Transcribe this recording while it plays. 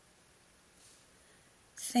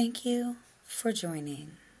Thank you for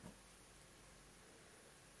joining.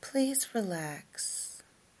 Please relax.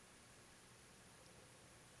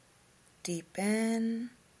 Deep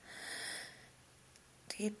in,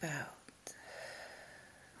 deep out.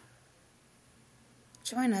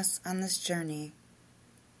 Join us on this journey,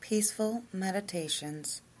 Peaceful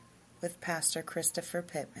Meditations with Pastor Christopher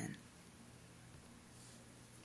Pittman.